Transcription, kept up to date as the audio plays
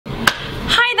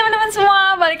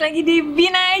balik lagi di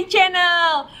Binai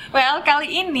Channel. Well,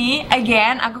 kali ini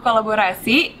again aku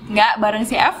kolaborasi nggak bareng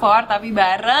si Effort tapi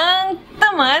bareng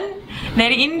temen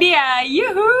dari India.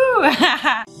 Yuhu.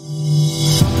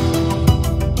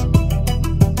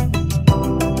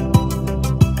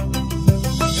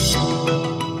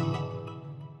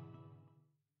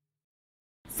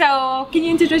 So, can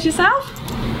you introduce yourself?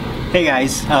 Hey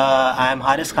guys, I'm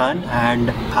Haris Khan and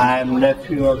I'm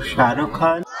nephew of Shah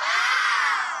Rukh,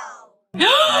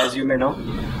 as you may know.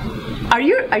 Are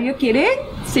you kidding?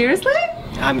 Seriously?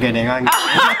 I'm kidding. Oh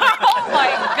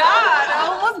my god! I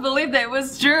almost believed that it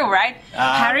was true, right?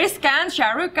 Haris Khan,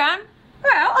 Shah Rukh Khan.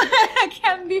 Well,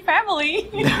 can be family.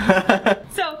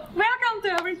 So, welcome to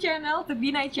our channel, the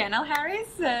Binai Channel, Haris.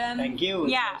 Thank you.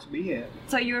 It's Yeah. nice to be here.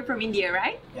 So you're from India,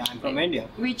 right? Yeah, I'm from India.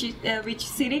 Which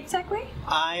city exactly?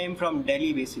 I'm from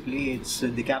Delhi basically. It's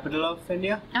the capital of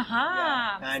India.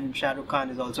 Aha. Yeah. And Shah Rukh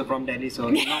Khan is also from Delhi, so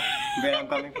you know where I'm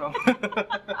coming from.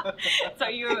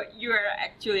 So you're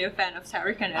actually a fan of Shah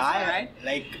Rukh Khan as well, right?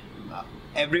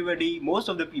 Everybody, most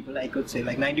of the people, I could say,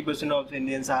 like 90% of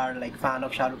Indians are like fan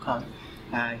of Shah Rukh Khan.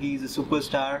 He's a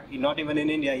superstar, not even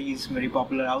in India, he's very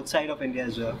popular outside of India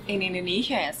as well. In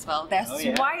Indonesia as well. That's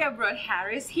why I brought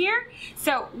Haris here.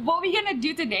 So, what we're gonna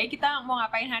do today, kita mau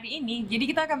ngapain hari ini?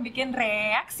 Jadi kita akan bikin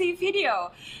reaksi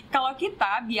video. Kalau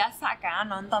kita biasa kan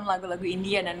nonton lagu-lagu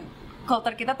India dan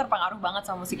culture kita terpengaruh banget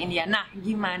sama musik India. Nah,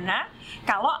 gimana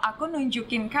kalau aku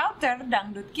nunjukin culture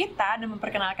dangdut kita dan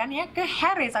memperkenalkannya ke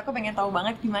Haris? Aku pengen tahu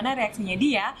banget gimana reaksinya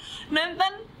dia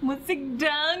nonton musik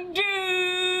dangdut.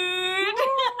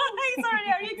 Sorry,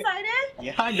 are you excited?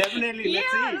 Yeah, definitely.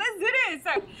 Let's see. Let's do this.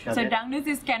 So dangdut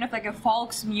is kind of like a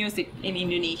folk music in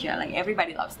Indonesia. Like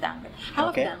everybody loves dangdut. I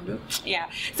love dangdut. Yeah.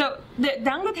 So the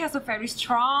dangdut has a very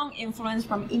strong influence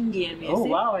from Indian music. Oh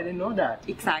wow, I didn't know that.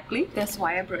 Exactly. That's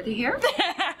why I brought it here.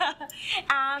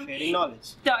 Sharing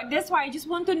knowledge. So that's why I just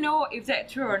want to know if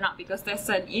that's true or not, because there's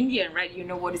an Indian, right? You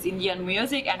know what is Indian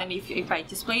music, and then if I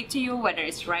just play it to you, whether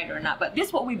it's right or not. But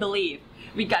this is what we believe.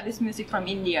 We got this music from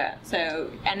India,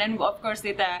 so and then of course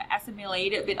it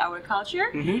assimilated with our culture,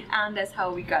 and that's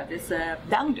how we got this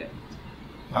dangdut.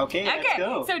 Okay, let's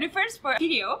go. So the first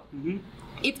video,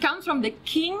 it comes from the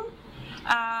king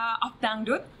of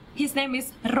dangdut. His name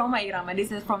is Roma Irama.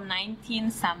 This is from 19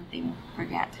 something,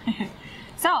 forget.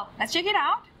 So let's check it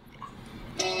out.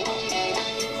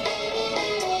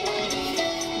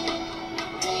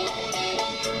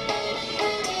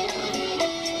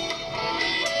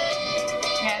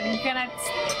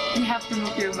 You have to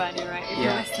move your body, right? If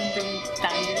you listen to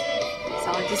dangdut.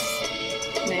 So I'll just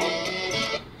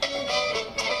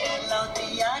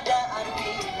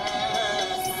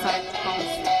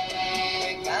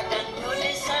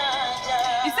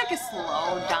it's like a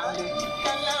slow dangdut.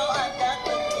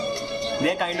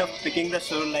 They're kind of picking the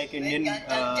soul like Indian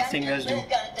singers do.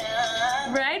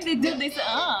 Right? They do this,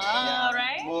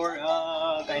 right? More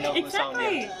kind of sound.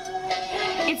 Yeah.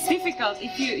 It's difficult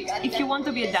if you want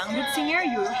to be a dangdut singer.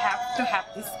 You have to have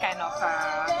this kind of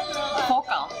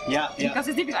vocal. Yeah. Because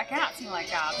it's difficult. I cannot sing like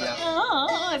that.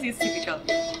 It's difficult.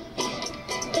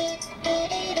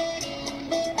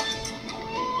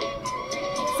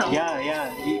 So, Yeah.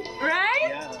 Right?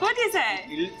 Yeah. What is it?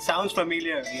 It sounds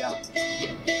familiar. Yeah.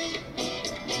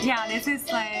 Yeah, this is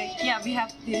like, we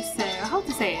have this, how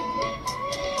to say it?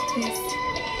 This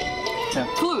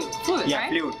flute, Yeah,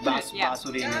 right? flute,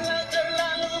 basuri.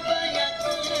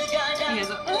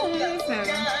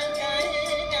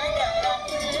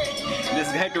 This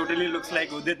guy totally looks like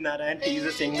Udit Narayan. He's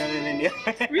a singer in India.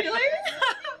 Really?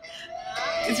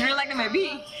 It's really like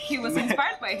maybe he was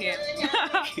inspired by him.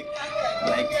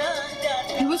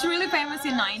 He was really famous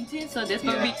in 90s, so that's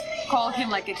why we call him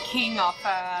like a king of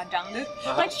dangdut.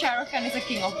 Like Shah Rukh Khan is a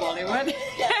king of Bollywood.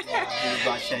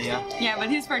 Yeah, but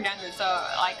he's for dangdut, so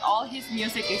like all his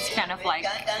music is kind of like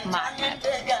magnet.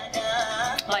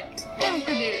 Like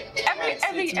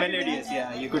It's melodious.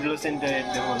 Yeah, you could listen to it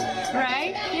the whole day.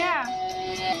 Right? Yeah.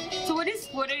 So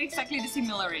what are exactly the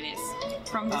similarities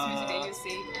from this music that you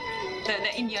see?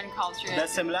 The Indian culture. The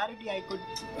similarity, I could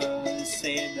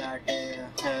say that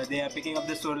they are picking up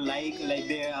the soul like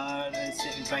they are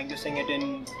trying to sing it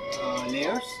in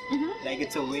layers. Like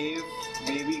it's a wavy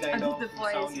kind of the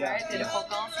voice, sound. Right? The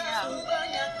vocals,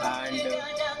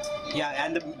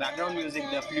 And the background music,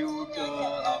 the flute,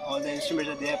 all the instruments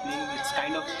that they are playing, it's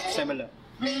kind of similar.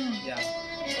 Yeah.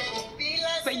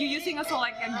 But you're using also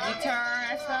like a guitar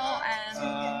as well,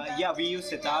 and yeah, we use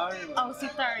sitar. Oh,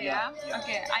 sitar, yeah?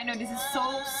 Okay, I know this is so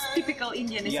typical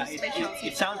Indian. It's a special.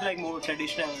 It sounds like more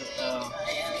traditional,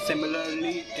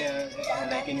 similarly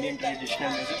like Indian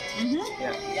traditional music.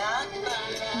 Yeah.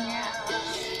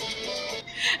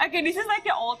 Okay, this is like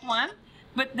the old one,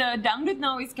 but the Dangdut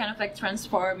now is kind of like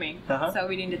transforming. So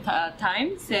within the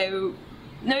time, so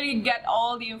now you get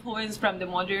all the influence from the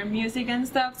modern music and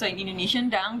stuff. So in Indonesian,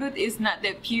 Dangdut is not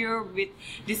that pure with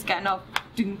this kind of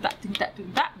tung tak tung tak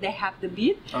tung tak. They have the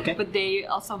beat, but they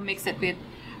also mix it with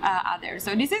others.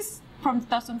 So this is from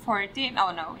 2014.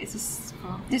 Oh no, it's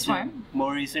this one.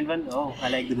 More recent one. Oh, I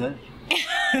like the girl.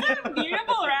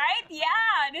 Beautiful, right?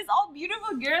 Yeah, there's all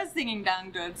beautiful girls singing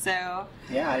Dangdut. So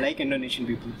yeah, I like Indonesian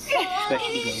people,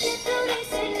 especially girls.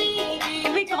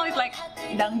 We call it like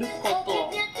Dangdut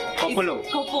koplo.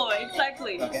 Koplo,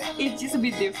 exactly. Okay. It's just a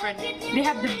bit different. They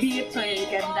have the beat so you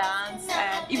can dance,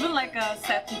 and even like a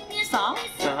set song,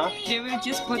 they will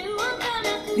just put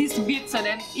this beat so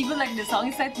that even like the song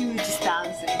is set, you will just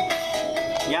dancing.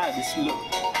 Yeah, this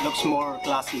looks more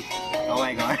classy. Oh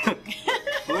my god.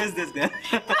 Who is this girl?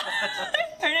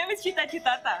 Her name is Cita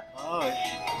Citata. Oh,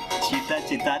 Cita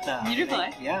Citata. Beautiful,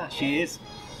 eh? Yeah, she is.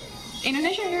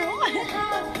 Indonesian girl.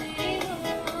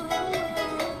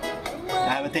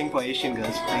 I have a thing for Asian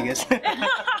girls, I guess. Okay,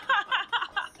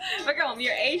 well,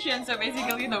 you're Asian, so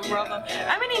basically no problem.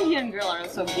 I'm an Indian girl, are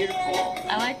so beautiful.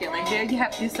 I like it. Like they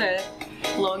have this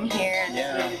long hair and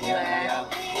yeah.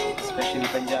 Especially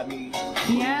Punjabi.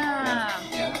 Yeah.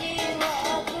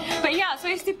 But yeah, so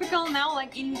it's typical now.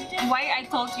 Like in why I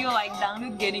told you like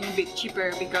Dangdut getting a bit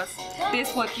cheaper, because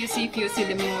this what you see if you see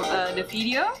the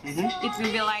video. It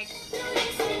will be like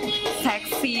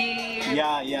sexy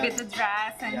with the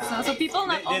dress and so people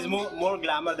not. There's more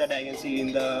glamour that I can see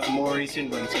in the more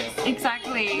recent ones. Yeah.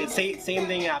 Exactly. The same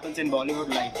thing happens in Bollywood.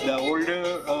 Like the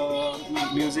older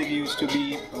music used to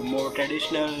be more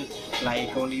traditional.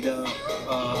 Like only the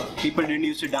people didn't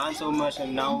used to dance so much,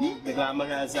 and now the glamour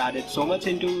has added so much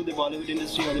into the Bollywood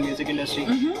industry or the music industry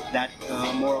that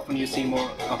more often you see more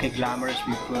glamorous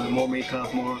people, more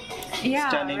makeup, more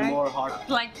stunning, more hot.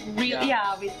 Like real,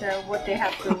 with what they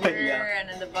have to wear and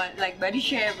then the like body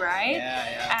shape, right?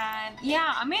 And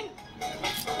I mean,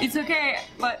 it's okay,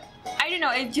 but I don't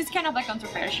know, it's just kind of like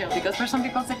controversial because for some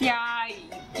people said,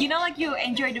 you know, like you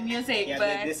enjoy the music,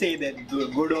 but they say that the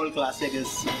good old classic is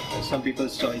some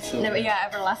people's choice. So. No,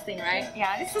 everlasting, right?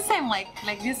 Yeah, it's the same. Like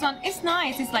this one, it's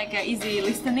nice. It's like easy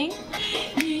listening.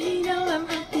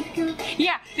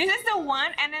 Yeah, this is the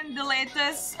one, and then the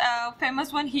latest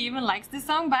famous one. He even likes the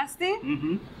song Pasti.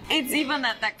 It's even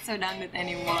not that so Dangdut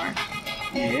anymore.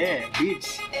 Yeah,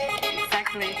 beats.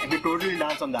 Exactly. I could totally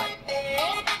dance on that.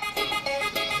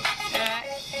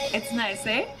 It's nice,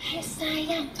 eh?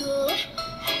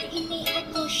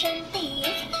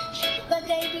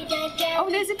 Oh,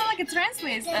 there's even like a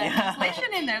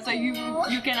translation in there, so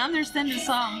you can understand the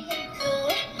song. Oh,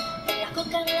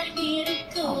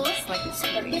 it's like a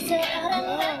story.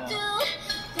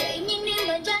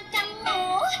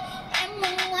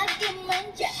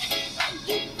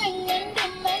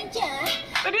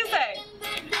 What do you say?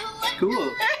 It's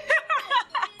cool.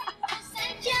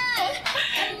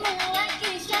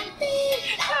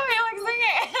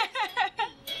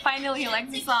 Finally, he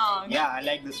likes the song. Yeah, I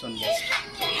like this one. Yes.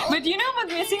 But you know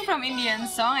what's missing from Indian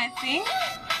song? I think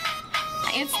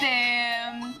it's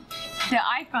the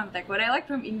eye contact. What I like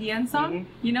from Indian song,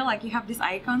 you know, like you have this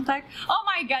eye contact. Oh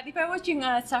my God! If I'm watching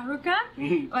Rukh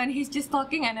when he's just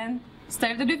talking and then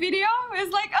started the video,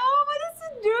 it's like, oh, what is he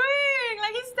doing?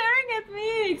 Like he's staring at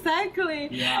me. Exactly.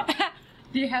 Yeah.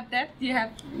 Do you have that? Do you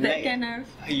have that kind of?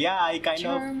 Yeah, I kind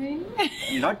charming?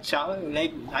 of not charming.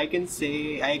 Like I can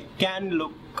say, I can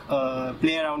look,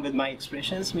 play around with my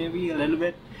expressions maybe a little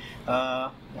bit.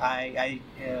 I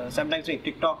sometimes make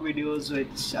TikTok videos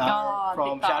which are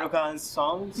from Shah Rukh Khan's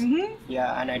songs.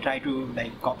 Yeah, and I try to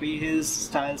like copy his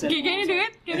styles. Can you do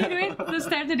it? Can you do it? To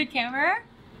start to the camera.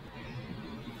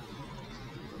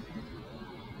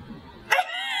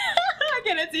 I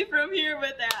cannot see from here,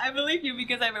 but I believe you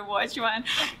because I have watched one.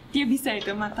 Dia bisa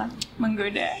itu mata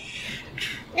menggoda.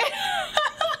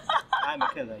 I'm a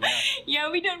killer,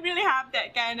 Yeah, we don't really have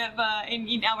that kind of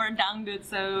in our Dangdut,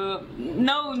 so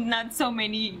no, not so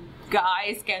many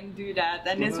guys can do that,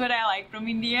 and that's what I like from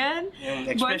Indian.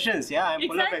 Expressions, I'm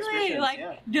full of expressions.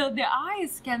 Like the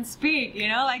eyes can speak, you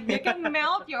know, like they can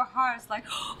melt your hearts. Like,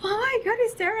 oh my God,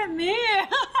 he's staring at me.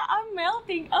 I'm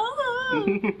melting. Oh,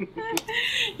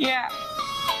 yeah.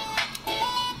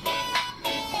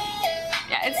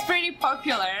 Yeah, it's pretty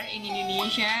popular in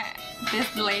Indonesia. This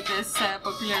is the latest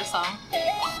popular song.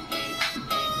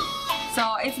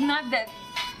 So it's not that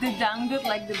the Dangdut,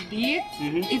 like the beat,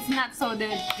 it's not so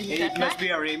it must be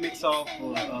a remix of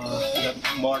the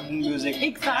modern music.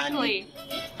 Exactly.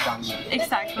 Dangdut.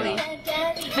 Exactly.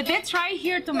 Yeah. But they try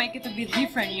here to make it a bit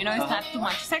different, you know, it's not too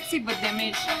much sexy, but they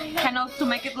made kind of to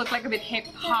make it look like a bit hip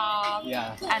hop.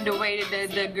 Yeah. And the way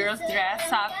that the girls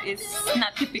dress up is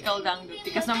not typical Dangdut,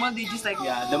 because normally they just like...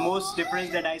 Yeah, the most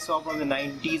difference that I saw from the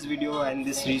 90s video and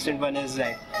this recent one is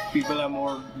like people are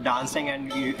more dancing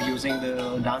and using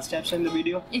the dance steps in the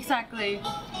video. Exactly.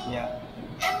 Yeah.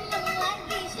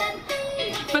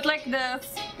 But like the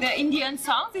Indian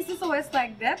songs, is this always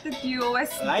like that you always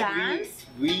dance?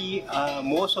 We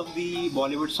most of the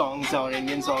Bollywood songs or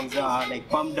Indian songs are like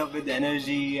pumped up with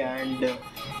energy and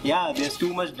yeah, there's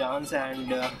too much dance and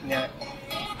yeah,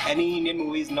 any Indian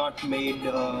movie is not made,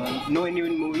 no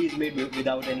Indian movie is made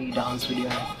without any dance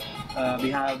video.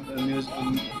 We have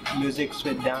musics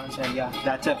with dance and yeah,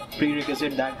 that's a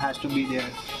prerequisite that has to be there,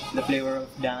 the flavor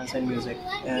of dance and music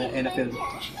in a film.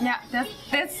 Yeah,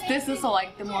 this is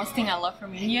like the most thing I love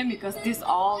from Indian, because this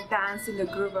all dance in the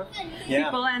group of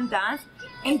people and dance.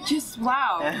 It just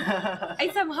wow.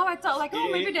 And somehow I thought like, oh,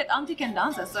 maybe that auntie can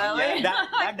dance as well. Yeah,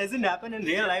 that doesn't happen in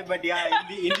real life, but yeah,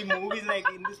 in the movies, like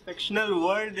in this fictional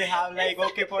world, they have like,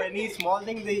 okay, for any small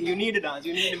thing, you need a dance,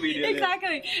 you need a video.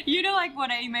 Exactly. You know, like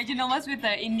what I imagine almost with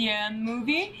the Indian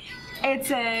movie. It's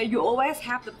you always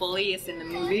have the police in the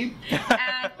movie,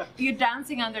 and you're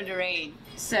dancing under the rain.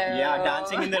 So yeah,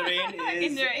 dancing in the rain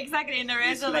is exactly in the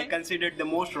rain. It's So like considered the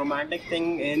most romantic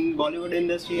thing in Bollywood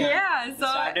industry. Yeah, it so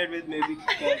started with maybe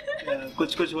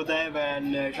Kuch Kuch Hota Hai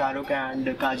when Shah Rukh and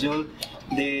Kajol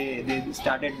they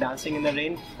started dancing in the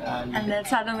rain, and then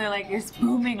suddenly like it's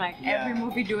booming, like every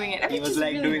movie doing it. He was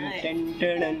like really doing nice. ten,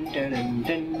 ten, ten, ten,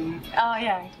 ten. Oh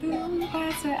yeah,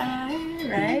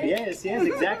 right? Yes,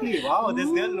 exactly. Wow, this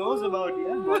girl knows about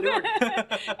Bollywood.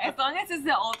 As long as it's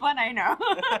the old one, I know.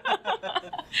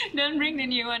 Don't bring the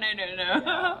new one, I don't know.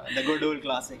 Yeah, the good old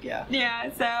classic, yeah. Yeah,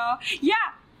 so yeah,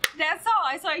 that's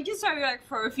all. So I just saw you like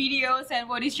for videos, and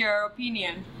what is your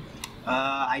opinion?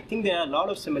 I think there are a lot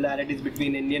of similarities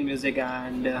between Indian music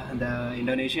and the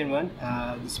Indonesian one,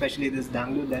 especially this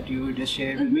Dangdut that you just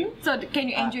shared with me. So can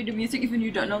you enjoy the music even you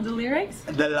don't know the lyrics?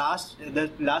 The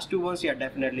last two ones, yeah,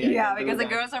 definitely. Yeah, because the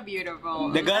girls are beautiful.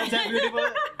 The girls are beautiful.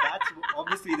 That's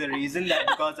obviously the reason, that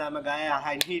because I'm a guy,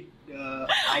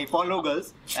 I follow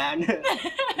girls. And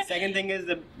the second thing is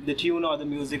the tune or the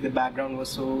music, the background was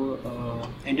so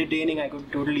entertaining. I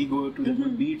could totally go to the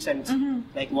good beats and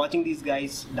like watching these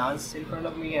guys dance in front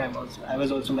of me. I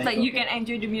was also like, you can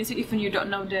enjoy the music even you don't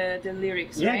know the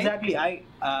lyrics. Yeah, right? exactly.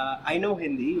 I know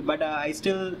Hindi, but I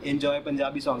still enjoy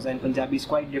Punjabi songs, and Punjabi is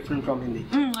quite different from Hindi.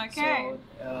 Okay. So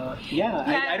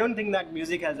I don't think that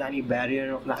music has any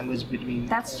barrier of language between.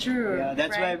 That's true. Yeah,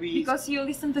 that's why because you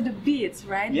listen to the beats,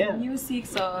 right? Yeah. The music.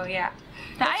 So yeah.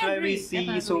 That's why we see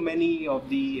definitely. so many of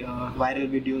the viral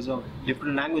videos of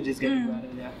different languages getting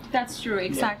viral. Yeah. That's true,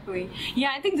 exactly.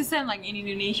 Yeah, I think the same. Like in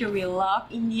Indonesia, we love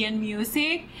Indian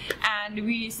music, and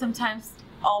we sometimes,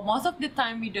 most of the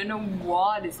time, we don't know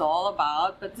what it's all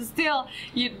about. But still,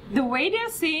 the way they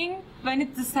sing when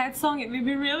it's a sad song, it will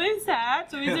be really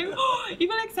sad. So we sing.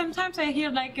 Even like sometimes I hear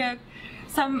like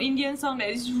some Indian song that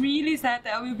is really sad,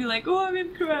 that I will be like, oh,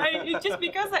 I'm crying. It's just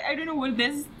because I don't know what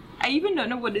this. I even don't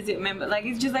know what does it mean, but like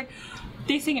it's just like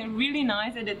they sing it really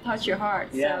nice and it touch your heart.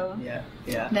 Yeah, so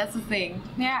yeah. that's the thing.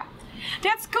 Yeah,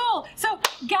 that's cool. So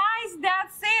guys,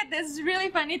 that's it. This is really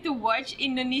funny to watch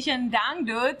Indonesian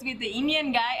Dangdut with the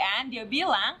Indian guy, and dia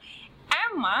bilang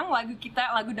emang lagu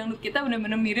dangdut kita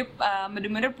benar-benar mirip,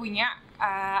 benar-benar punya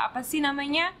apa sih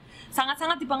namanya,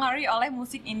 sangat-sangat dipengaruhi oleh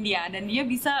musik India, dan dia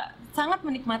bisa sangat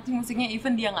menikmati musiknya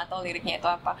even dia nggak tahu liriknya itu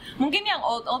apa. Mungkin yang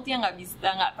old yang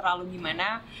nggak terlalu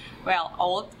gimana, well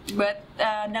old, but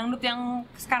dangdut yang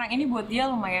sekarang ini buat dia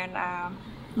lumayan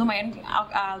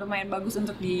bagus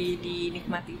untuk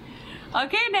dinikmati.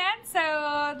 Okay then, so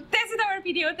this is our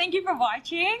video. Thank you for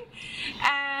watching,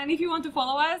 and if you want to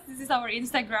follow us, this is our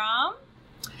Instagram.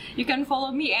 You can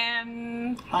follow me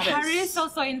and Haris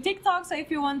also in TikTok. So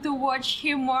if you want to watch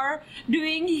him more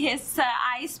doing his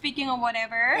eyes speaking or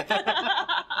whatever,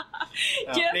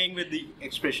 Playing with the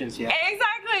expressions, yeah.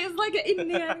 Exactly, it's like an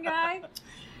Indian guy.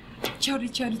 Chori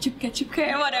chori chupke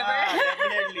chupke, whatever.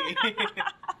 Definitely.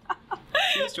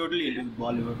 He's totally into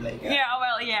Bollywood, like. Yeah,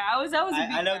 well, yeah, I was.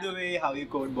 I love the way how you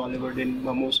quote Bollywood in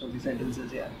most of the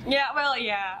sentences, yeah. Yeah, well,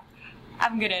 yeah.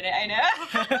 I'm good at it, I know.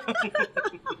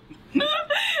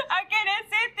 Okay, that's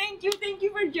it. Thank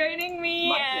you for joining me.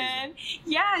 My and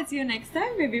yeah, see you next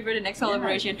time, maybe for the next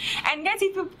collaboration. And guys,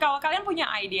 kalau kalian punya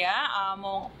idea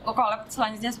mau collab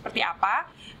selanjutnya seperti apa,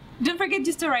 don't forget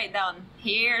just to write down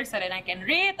here so that I can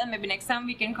read, and maybe next time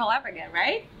we can collab again,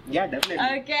 right? Yeah,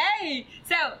 definitely. Okay.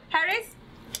 So, Haris,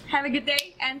 have a good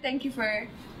day, and thank you for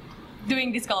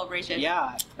doing this collaboration.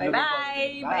 Yeah. Bye looking bye. forward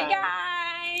to it. Bye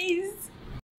guys.